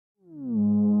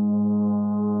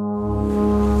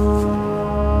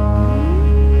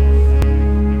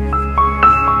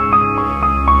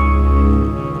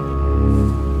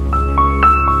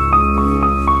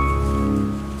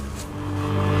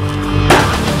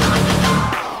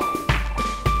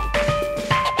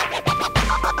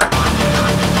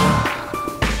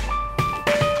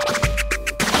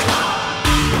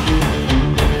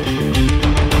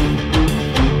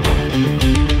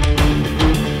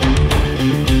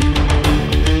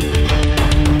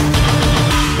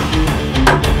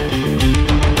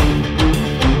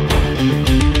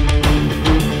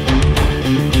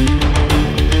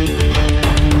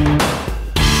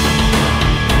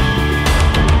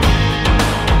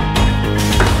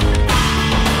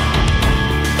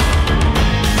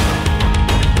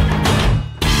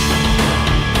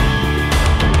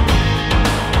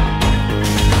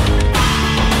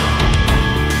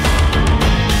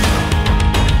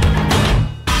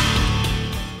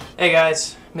Hey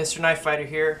guys, Mr. Knife Fighter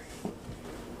here.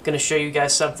 Gonna show you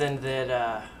guys something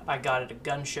that I got at a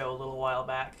gun show a little while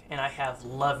back, and I have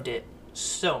loved it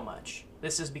so much.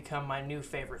 This has become my new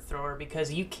favorite thrower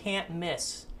because you can't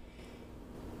miss.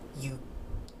 You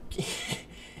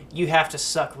you have to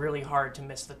suck really hard to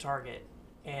miss the target,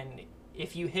 and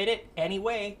if you hit it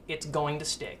anyway, it's going to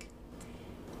stick.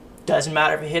 Doesn't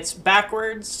matter if it hits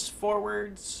backwards,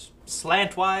 forwards,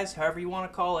 slantwise, however you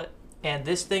want to call it. And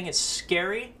this thing is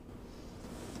scary.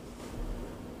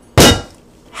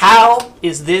 How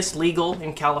is this legal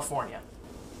in California?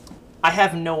 I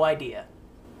have no idea.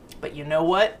 But you know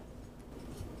what?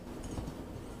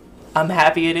 I'm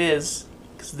happy it is,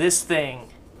 because this thing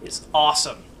is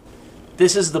awesome.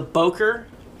 This is the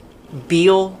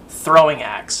Beil throwing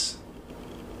axe.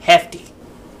 Hefty.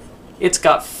 It's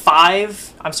got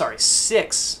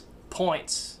 6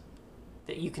 points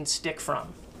that you can stick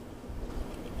from.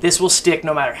 This will stick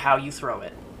no matter how you throw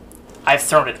it. I've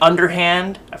thrown it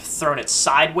underhand, I've thrown it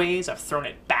sideways, I've thrown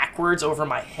it backwards over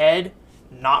my head.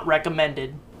 Not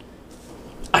recommended.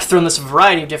 I've thrown this a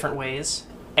variety of different ways,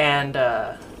 and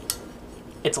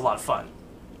it's a lot of fun.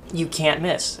 You can't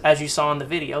miss. As you saw in the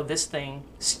video, this thing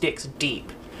sticks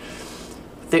deep.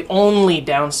 The only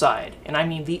downside, and I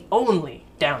mean the only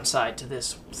downside to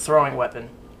this throwing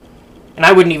weapon, and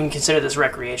I wouldn't even consider this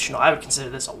recreational, I would consider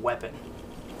this a weapon,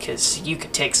 because you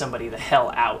could take somebody the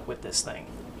hell out with this thing.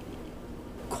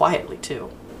 Quietly, too.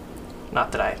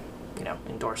 Not that I,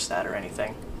 endorse that or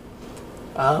anything.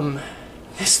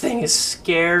 This thing is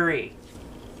scary.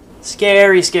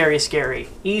 Scary, scary, scary.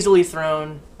 Easily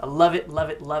thrown. I love it, love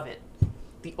it, love it.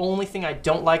 The only thing I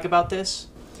don't like about this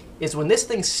is when this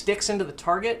thing sticks into the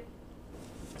target,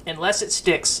 unless it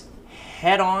sticks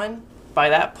head on by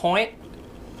that point,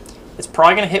 it's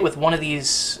probably going to hit with one of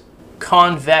these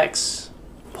convex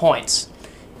points.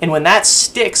 And when that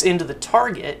sticks into the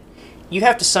target, you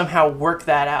have to somehow work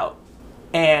that out.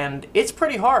 And it's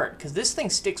pretty hard, because this thing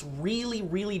sticks really,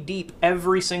 really deep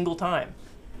every single time.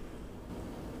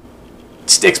 It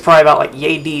sticks probably about like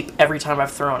yay deep every time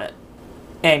I've thrown it.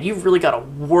 And you've really got to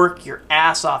work your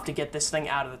ass off to get this thing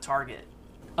out of the target.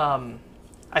 I've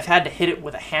had to hit it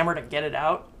with a hammer to get it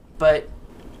out, but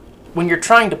when you're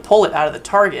trying to pull it out of the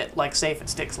target, like say if it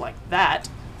sticks like that,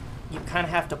 you kind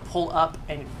of have to pull up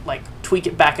and like tweak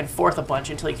it back and forth a bunch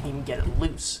until you can even get it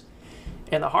loose.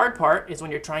 And the hard part is when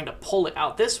you're trying to pull it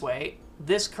out this way,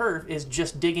 this curve is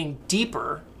just digging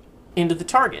deeper into the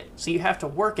target. So you have to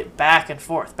work it back and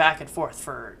forth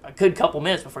for a good couple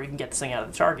minutes before you can get this thing out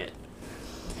of the target.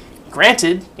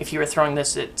 Granted, if you were throwing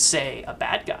this at, say, a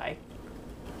bad guy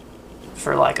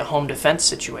for like a home defense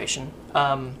situation,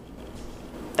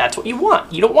 that's what you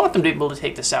want. You don't want them to be able to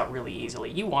take this out really easily.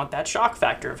 You want that shock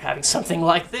factor of having something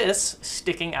like this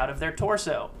sticking out of their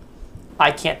torso.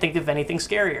 I can't think of anything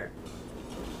scarier.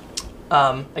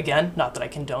 Again, not that I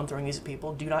condone throwing these at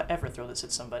people. Do not ever throw this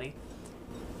at somebody,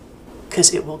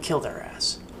 because it will kill their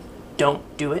ass.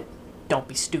 Don't do it. Don't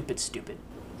be stupid.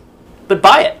 But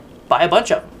buy it. Buy a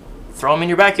bunch of them. Throw them in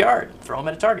your backyard. Throw them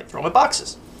at a target. Throw them at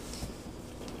boxes.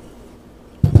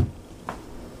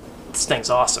 This thing's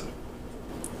awesome.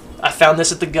 I found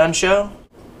this at the gun show.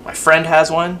 My friend has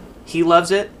one. He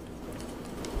loves it.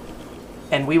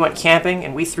 And we went camping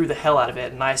and we threw the hell out of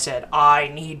it. And I said, I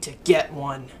need to get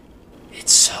one.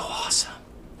 It's so awesome.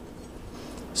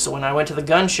 So when I went to the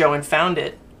gun show and found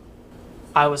it,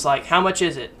 I was like, how much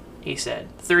is it? He said,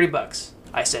 30 bucks.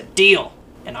 I said, deal.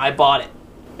 And I bought it.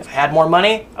 If I had more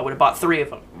money, I would have bought 3 of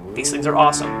them. These things are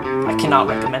awesome. I cannot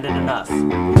recommend it enough.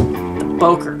 The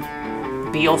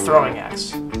Beil throwing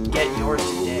axe. Get yours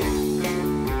today.